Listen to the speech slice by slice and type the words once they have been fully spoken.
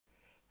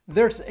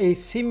There's a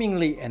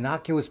seemingly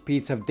innocuous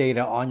piece of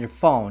data on your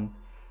phone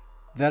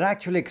that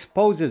actually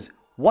exposes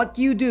what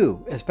you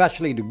do,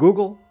 especially to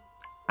Google,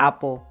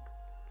 Apple,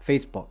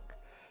 Facebook.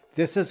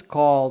 This is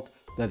called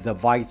the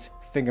device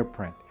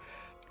fingerprint.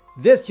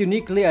 This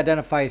uniquely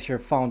identifies your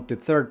phone to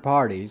third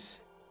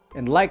parties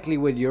and likely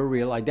with your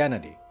real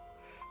identity.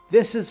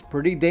 This is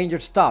pretty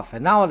dangerous stuff,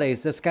 and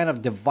nowadays this kind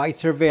of device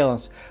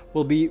surveillance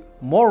will be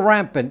more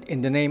rampant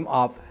in the name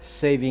of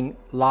saving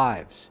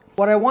lives.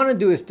 What I want to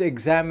do is to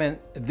examine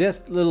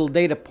this little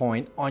data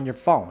point on your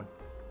phone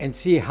and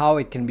see how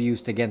it can be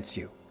used against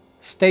you.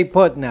 Stay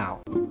put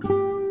now.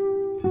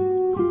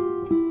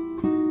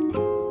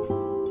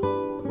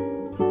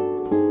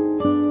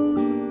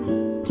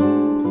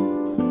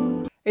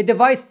 A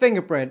device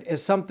fingerprint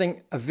is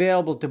something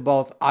available to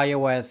both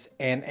iOS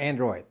and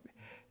Android.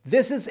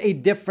 This is a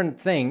different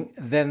thing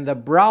than the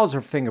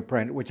browser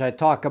fingerprint, which I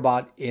talk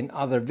about in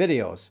other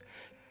videos,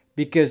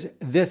 because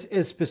this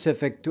is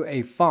specific to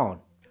a phone.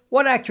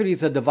 What actually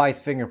is a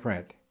device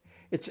fingerprint?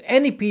 It's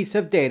any piece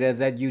of data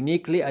that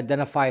uniquely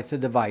identifies the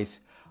device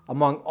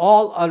among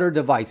all other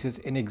devices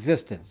in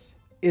existence.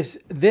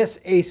 Is this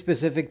a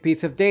specific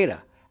piece of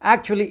data?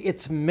 Actually,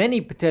 it's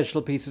many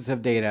potential pieces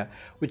of data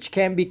which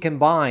can be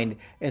combined,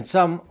 and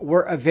some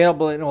were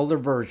available in older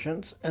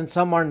versions and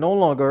some are no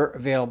longer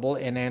available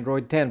in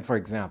Android 10, for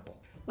example.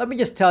 Let me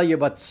just tell you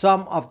about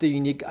some of the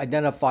unique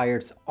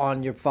identifiers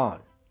on your phone.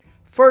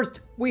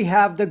 First, we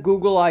have the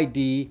Google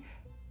ID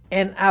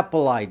and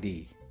Apple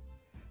ID.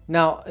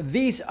 Now,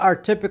 these are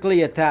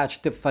typically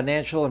attached to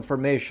financial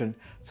information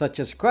such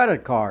as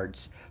credit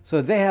cards,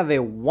 so they have a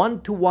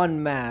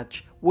one-to-one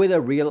match with a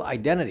real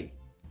identity.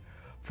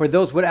 For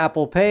those with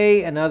Apple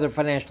Pay and other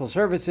financial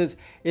services,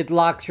 it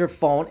locks your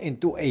phone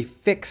into a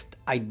fixed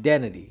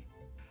identity.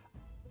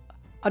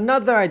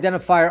 Another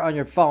identifier on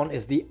your phone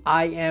is the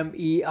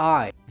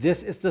IMEI.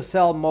 this is the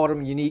cell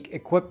modem unique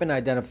equipment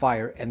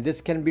identifier, and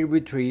this can be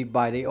retrieved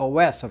by the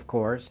OS, of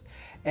course,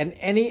 and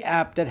any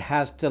app that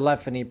has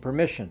telephony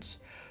permissions.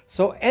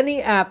 So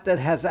any app that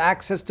has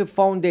access to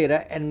phone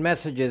data and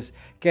messages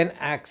can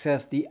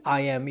access the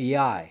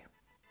IMEI.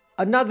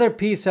 Another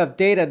piece of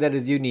data that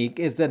is unique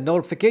is the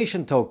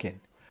notification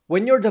token.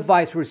 When your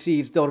device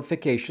receives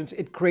notifications,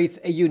 it creates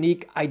a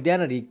unique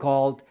identity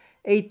called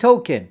a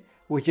token,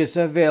 which is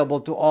available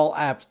to all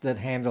apps that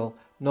handle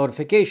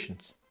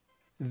notifications.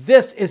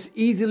 This is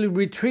easily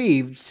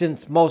retrieved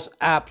since most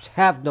apps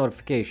have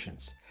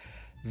notifications.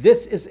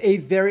 This is a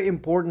very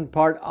important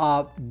part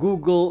of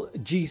Google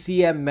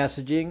GCM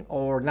messaging,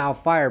 or now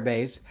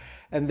Firebase,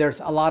 and there's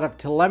a lot of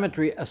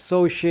telemetry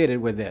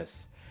associated with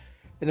this.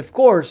 And of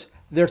course,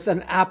 there's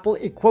an Apple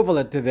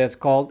equivalent to this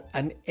called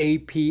an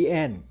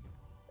APN.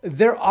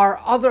 There are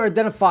other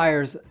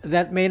identifiers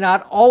that may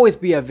not always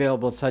be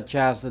available, such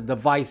as the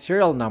device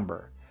serial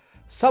number.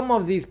 Some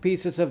of these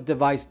pieces of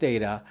device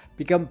data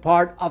become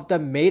part of the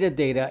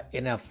metadata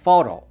in a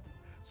photo.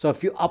 So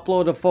if you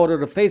upload a photo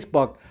to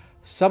Facebook,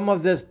 some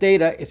of this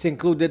data is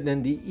included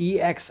in the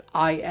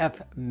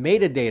EXIF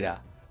metadata,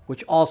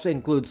 which also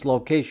includes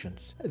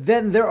locations.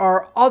 Then there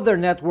are other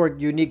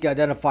network unique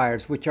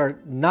identifiers which are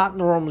not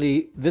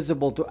normally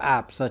visible to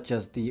apps, such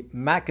as the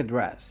MAC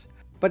address.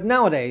 But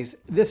nowadays,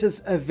 this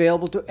is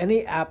available to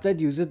any app that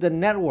uses the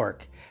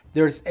network.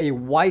 There's a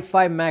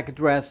Wi-Fi MAC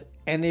address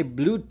and a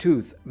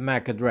Bluetooth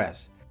MAC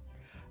address.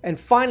 And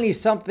finally,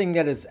 something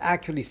that is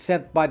actually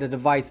sent by the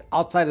device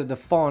outside of the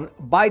phone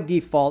by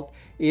default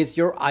is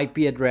your IP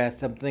address,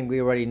 something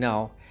we already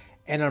know.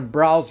 And on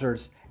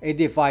browsers, a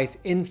device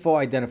info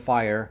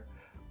identifier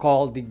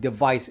called the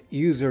device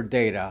user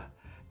data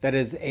that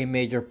is a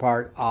major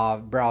part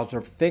of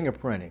browser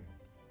fingerprinting.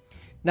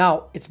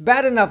 Now, it's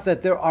bad enough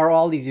that there are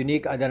all these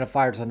unique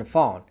identifiers on the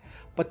phone,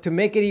 but to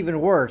make it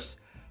even worse,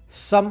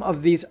 some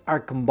of these are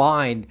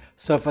combined,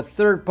 so if a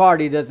third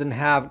party doesn't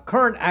have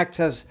current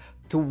access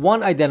to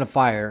one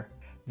identifier,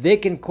 they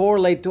can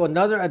correlate to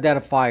another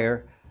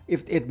identifier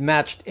if it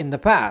matched in the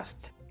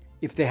past,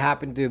 if they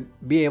happen to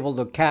be able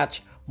to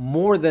catch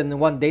more than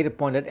one data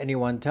point at any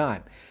one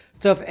time.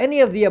 So if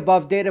any of the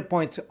above data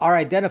points are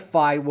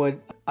identified with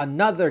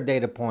another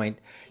data point,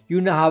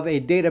 you now have a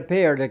data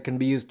pair that can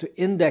be used to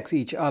index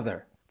each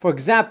other. For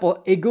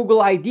example, a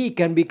Google ID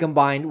can be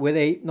combined with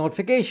a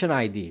notification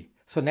ID.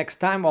 So next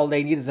time, all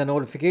they need is a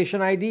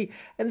notification ID,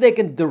 and they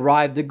can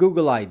derive the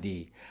Google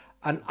ID.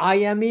 An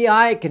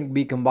IMEI can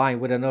be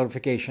combined with a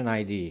notification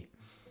ID.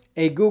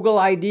 A Google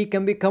ID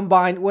can be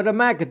combined with a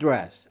MAC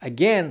address.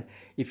 Again,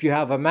 if you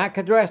have a MAC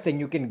address, then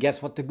you can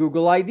guess what the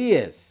Google ID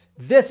is.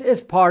 This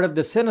is part of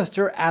the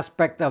sinister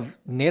aspect of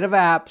native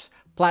apps,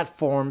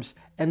 platforms,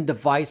 and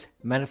device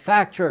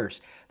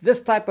manufacturers.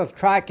 This type of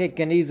tracking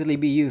can easily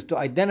be used to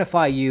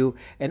identify you,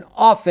 and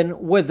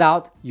often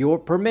without your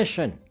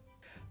permission.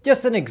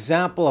 Just an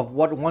example of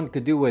what one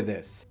could do with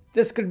this.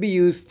 This could be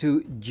used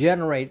to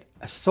generate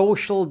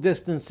social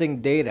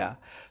distancing data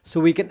so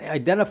we can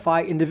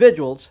identify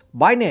individuals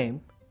by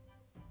name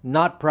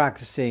not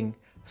practicing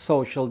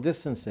social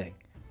distancing.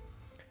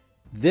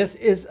 This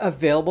is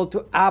available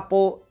to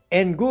Apple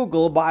and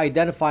Google by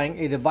identifying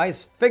a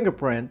device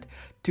fingerprint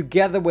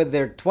together with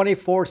their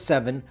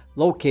 24/7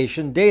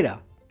 location data.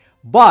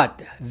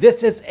 But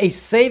this is a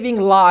saving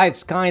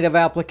lives kind of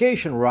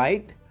application,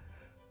 right?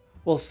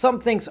 Well, some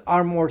things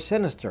are more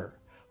sinister.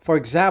 For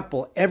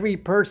example, every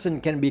person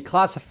can be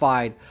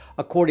classified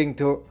according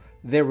to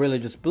their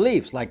religious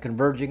beliefs, like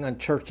converging on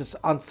churches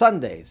on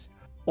Sundays,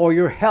 or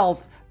your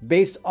health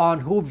based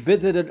on who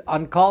visited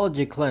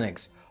oncology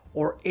clinics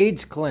or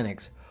AIDS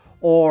clinics,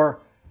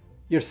 or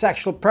your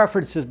sexual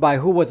preferences by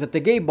who was at the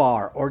gay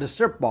bar or the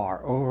strip bar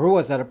or who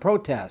was at a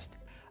protest.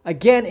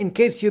 Again, in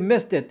case you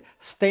missed it,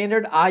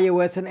 standard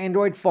iOS and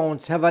Android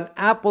phones have an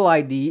Apple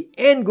ID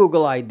and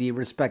Google ID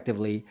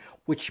respectively,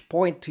 which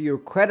point to your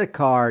credit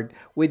card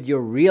with your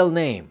real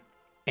name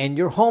and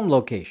your home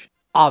location.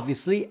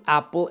 Obviously,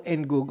 Apple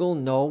and Google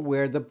know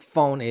where the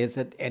phone is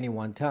at any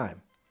one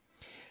time.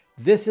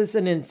 This is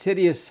an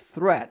insidious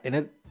threat, and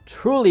it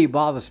truly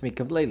bothers me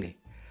completely.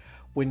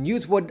 When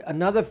used with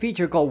another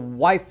feature called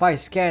Wi-Fi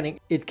scanning,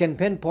 it can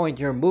pinpoint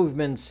your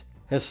movements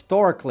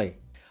historically.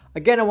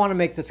 Again, I want to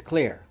make this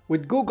clear.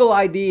 With Google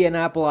ID and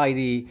Apple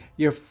ID,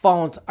 your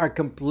phones are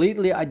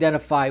completely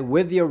identified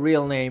with your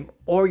real name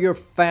or your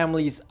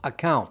family's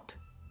account.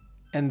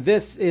 And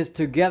this is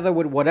together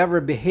with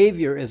whatever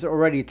behavior is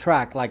already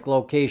tracked, like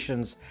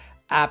locations,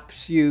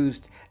 apps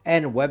used,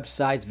 and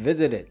websites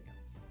visited.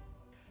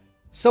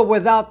 So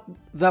without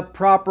the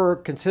proper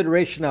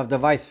consideration of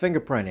device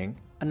fingerprinting,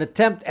 an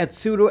attempt at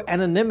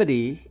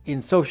pseudo-anonymity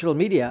in social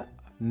media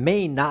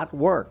may not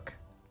work.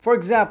 For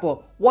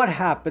example, what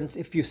happens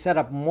if you set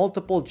up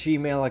multiple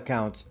Gmail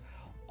accounts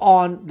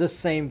on the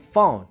same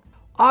phone?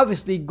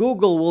 Obviously,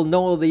 Google will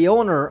know the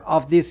owner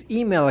of these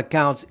email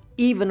accounts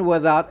even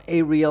without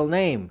a real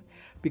name,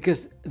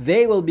 because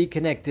they will be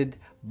connected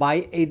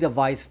by a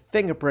device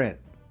fingerprint.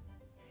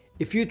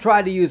 If you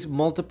try to use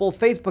multiple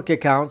Facebook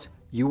accounts,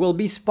 you will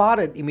be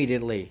spotted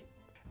immediately.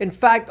 In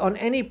fact, on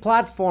any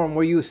platform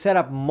where you set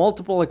up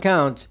multiple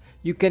accounts,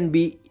 you can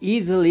be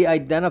easily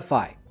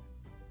identified.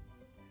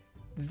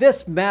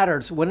 This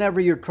matters whenever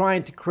you're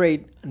trying to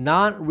create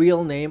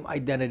non-real name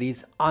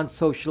identities on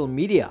social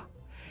media.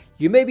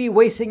 You may be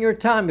wasting your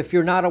time if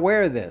you're not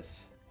aware of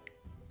this.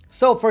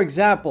 So, for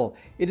example,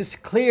 it is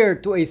clear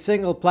to a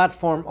single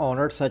platform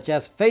owner, such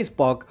as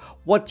Facebook,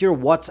 what your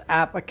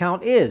WhatsApp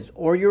account is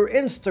or your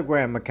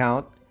Instagram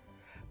account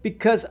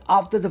because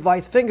of the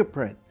device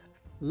fingerprint.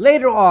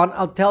 Later on,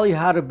 I'll tell you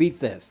how to beat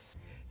this.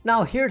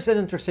 Now, here's an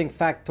interesting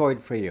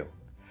factoid for you.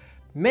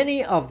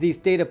 Many of these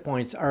data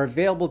points are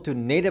available to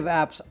native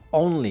apps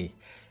only.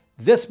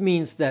 This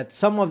means that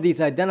some of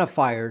these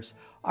identifiers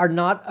are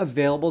not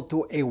available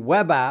to a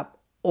web app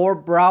or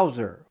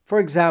browser. For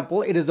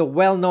example, it is a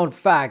well-known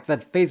fact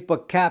that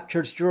Facebook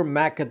captures your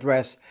MAC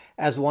address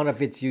as one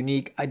of its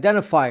unique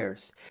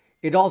identifiers.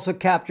 It also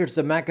captures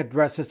the MAC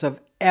addresses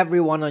of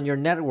everyone on your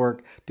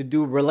network to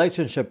do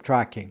relationship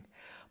tracking,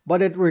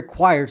 but it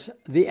requires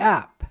the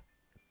app.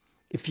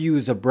 If you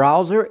use a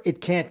browser,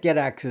 it can't get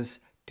access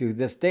to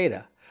this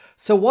data.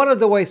 So one of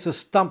the ways to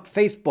stump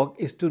Facebook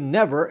is to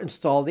never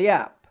install the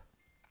app.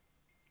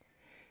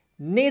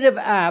 Native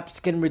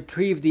apps can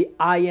retrieve the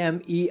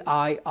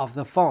IMEI of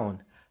the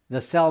phone,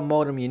 the cell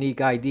modem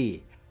unique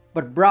ID,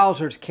 but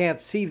browsers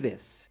can't see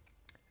this.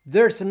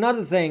 There's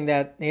another thing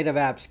that native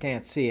apps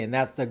can't see, and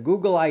that's the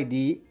Google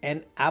ID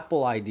and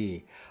Apple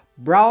ID.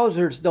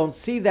 Browsers don't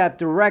see that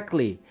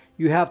directly.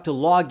 You have to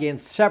log in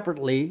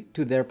separately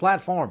to their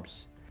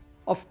platforms.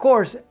 Of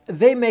course,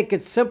 they make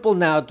it simple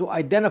now to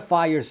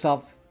identify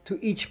yourself to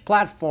each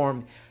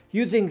platform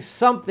using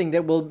something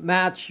that will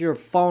match your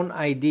phone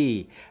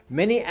ID.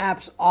 Many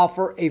apps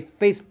offer a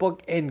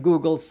Facebook and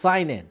Google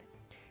sign-in.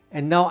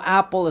 And now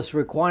Apple is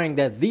requiring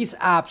that these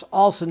apps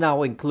also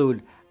now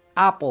include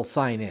Apple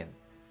sign-in.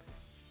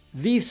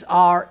 These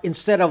are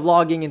instead of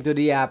logging into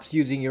the apps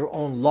using your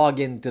own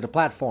login to the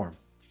platform.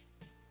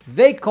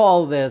 They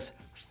call this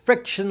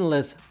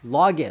frictionless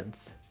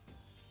logins.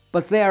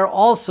 But they are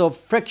also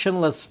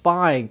frictionless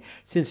spying,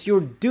 since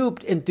you're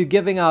duped into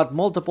giving out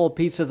multiple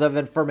pieces of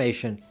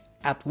information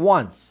at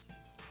once.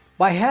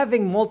 By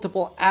having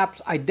multiple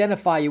apps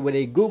identify you with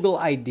a Google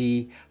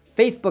ID,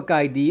 Facebook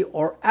ID,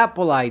 or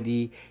Apple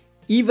ID,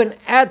 even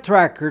ad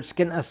trackers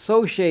can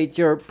associate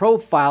your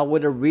profile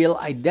with a real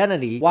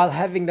identity while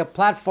having the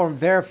platform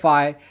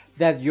verify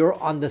that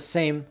you're on the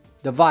same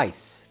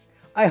device.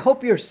 I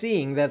hope you're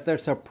seeing that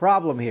there's a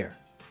problem here.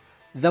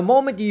 The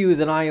moment you use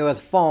an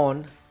iOS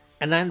phone,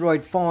 an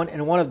Android phone,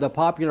 and one of the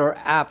popular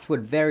apps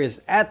with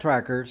various ad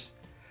trackers,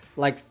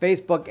 like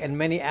Facebook and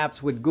many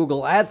apps with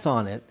Google Ads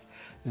on it,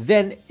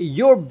 then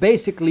you're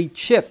basically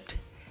chipped.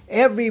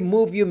 Every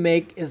move you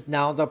make is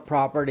now the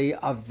property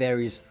of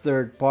various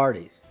third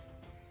parties.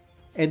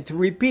 And to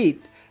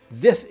repeat,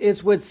 this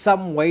is with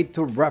some way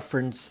to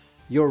reference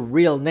your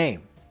real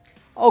name.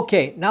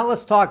 Okay, now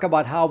let's talk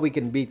about how we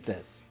can beat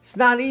this. It's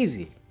not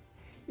easy.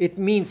 It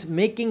means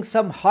making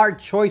some hard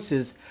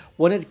choices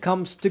when it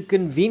comes to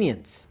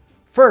convenience.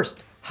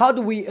 First, how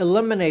do we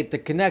eliminate the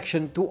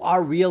connection to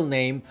our real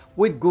name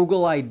with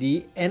Google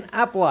ID and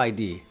Apple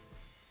ID?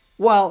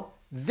 Well,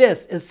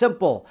 This is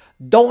simple.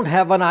 Don't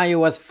have an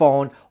iOS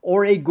phone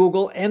or a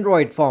Google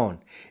Android phone.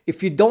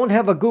 If you don't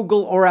have a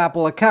Google or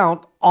Apple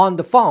account on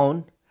the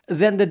phone,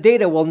 then the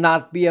data will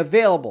not be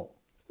available.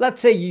 Let's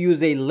say you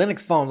use a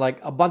Linux phone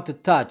like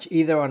Ubuntu Touch,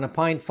 either on a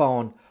Pine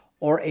phone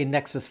or a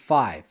Nexus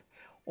 5.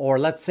 Or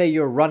let's say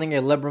you're running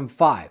a Librem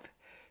 5.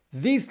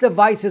 These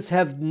devices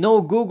have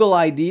no Google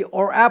ID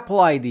or Apple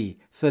ID,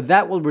 so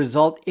that will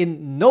result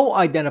in no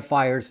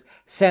identifiers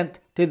sent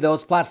to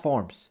those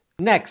platforms.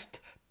 Next,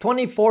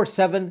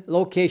 24/7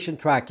 location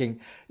tracking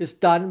is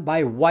done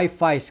by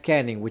Wi-Fi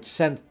scanning, which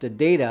sends the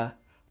data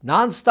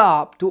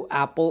non-stop to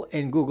Apple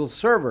and Google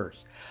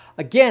servers.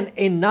 Again,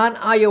 a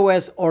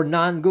non-iOS or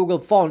non-Google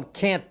phone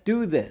can't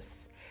do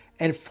this.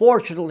 And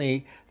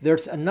fortunately,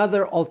 there's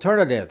another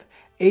alternative.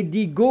 A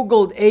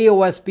de-Googled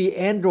AOSP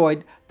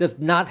Android does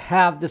not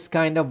have this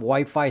kind of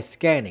Wi-Fi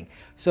scanning,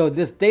 so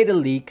this data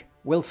leak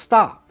will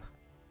stop.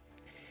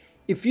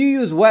 If you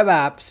use web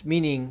apps,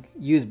 meaning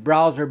use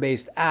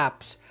browser-based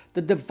apps,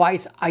 the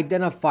device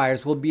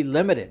identifiers will be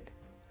limited.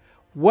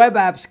 Web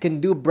apps can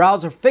do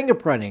browser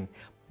fingerprinting,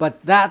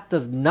 but that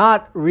does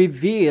not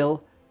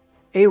reveal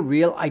a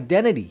real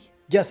identity,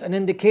 just an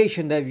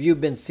indication that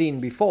you've been seen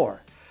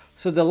before.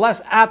 So the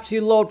less apps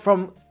you load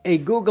from a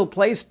Google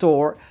Play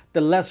Store,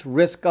 the less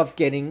risk of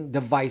getting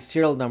device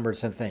serial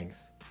numbers and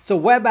things. So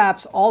web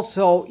apps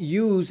also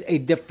use a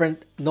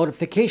different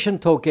notification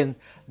token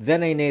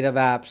than a native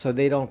app, so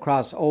they don't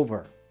cross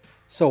over.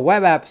 So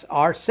web apps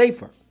are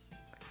safer.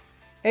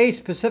 A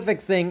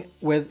specific thing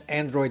with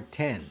Android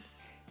 10.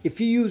 If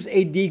you use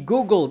a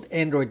de-Googled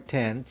Android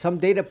 10, some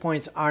data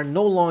points are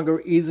no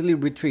longer easily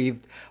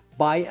retrieved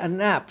by an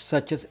app,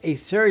 such as a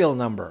serial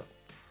number.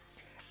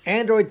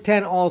 Android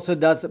 10 also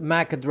does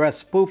MAC address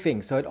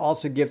spoofing, so it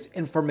also gives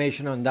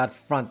information on that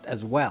front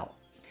as well.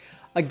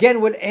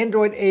 Again, with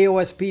Android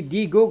AOSP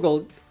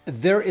de-Googled,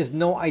 there is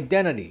no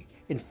identity.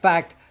 In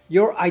fact,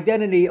 your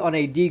identity on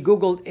a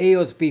de-Googled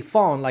AOSP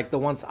phone, like the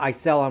ones I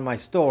sell on my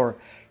store,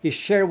 is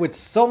shared with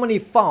so many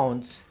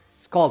phones.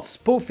 It's called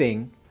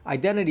spoofing,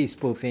 identity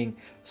spoofing,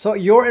 so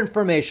your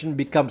information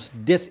becomes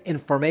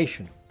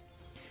disinformation.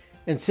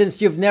 And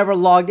since you've never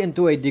logged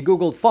into a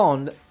de-Googled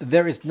phone,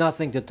 there is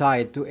nothing to tie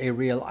it to a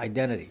real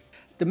identity.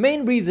 The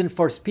main reason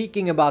for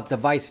speaking about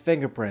device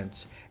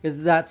fingerprints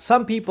is that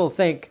some people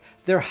think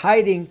they're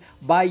hiding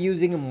by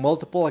using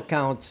multiple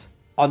accounts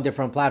on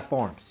different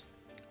platforms.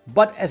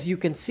 But as you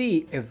can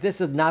see, if this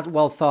is not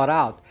well thought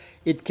out,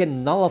 it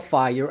can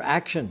nullify your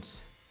actions.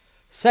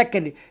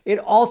 Second, it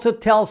also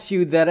tells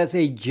you that as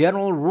a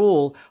general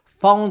rule,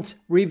 phones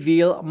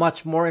reveal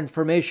much more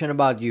information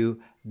about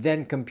you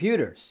than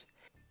computers.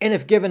 And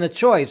if given a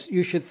choice,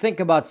 you should think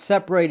about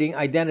separating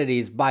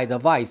identities by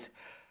device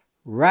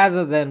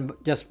rather than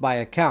just by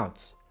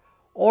accounts,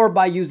 or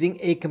by using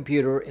a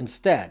computer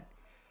instead.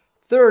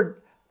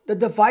 Third, the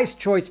device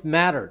choice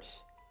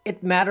matters.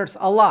 It matters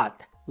a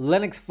lot.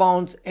 Linux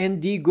phones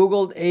and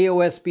de-Googled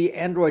AOSP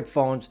Android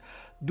phones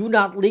do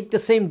not leak the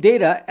same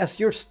data as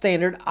your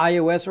standard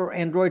iOS or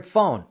Android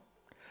phone,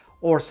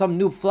 or some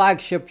new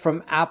flagship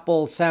from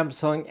Apple,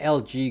 Samsung,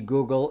 LG,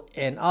 Google,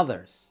 and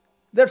others.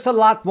 There's a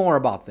lot more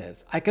about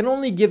this. I can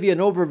only give you an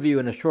overview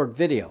in a short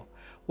video.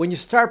 When you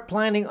start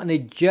planning on a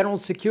general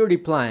security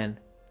plan,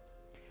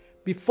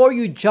 before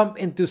you jump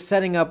into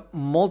setting up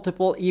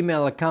multiple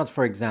email accounts,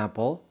 for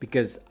example,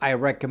 because I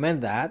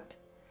recommend that,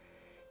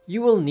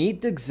 you will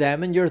need to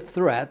examine your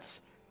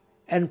threats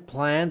and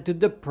plan to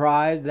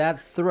deprive that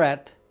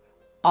threat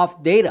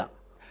of data.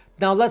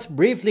 Now let's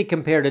briefly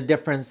compare the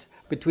difference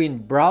between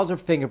browser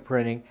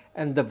fingerprinting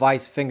and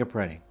device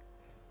fingerprinting.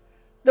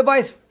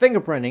 Device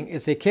fingerprinting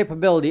is a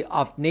capability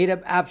of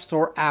native App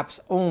Store apps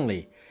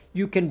only.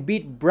 You can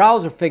beat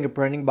browser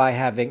fingerprinting by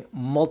having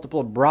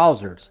multiple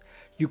browsers.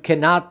 You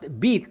cannot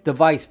beat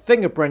device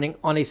fingerprinting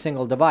on a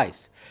single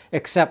device,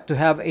 except to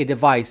have a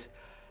device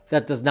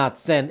that does not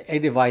send a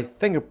device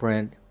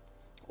fingerprint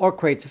or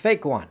creates a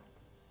fake one.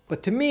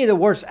 But to me, the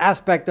worst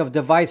aspect of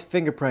device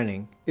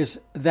fingerprinting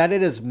is that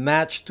it is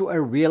matched to a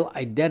real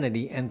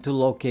identity and to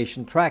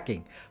location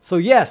tracking. So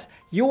yes,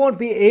 you won't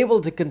be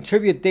able to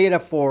contribute data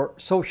for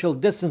social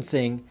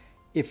distancing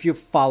if you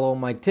follow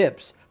my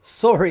tips.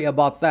 Sorry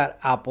about that,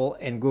 Apple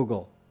and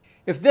Google.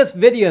 If this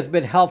video has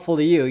been helpful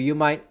to you, you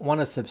might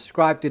want to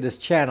subscribe to this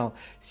channel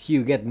so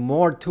you get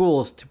more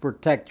tools to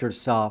protect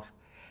yourself,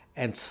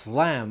 and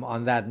slam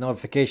on that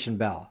notification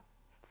bell.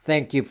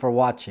 Thank you for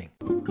watching.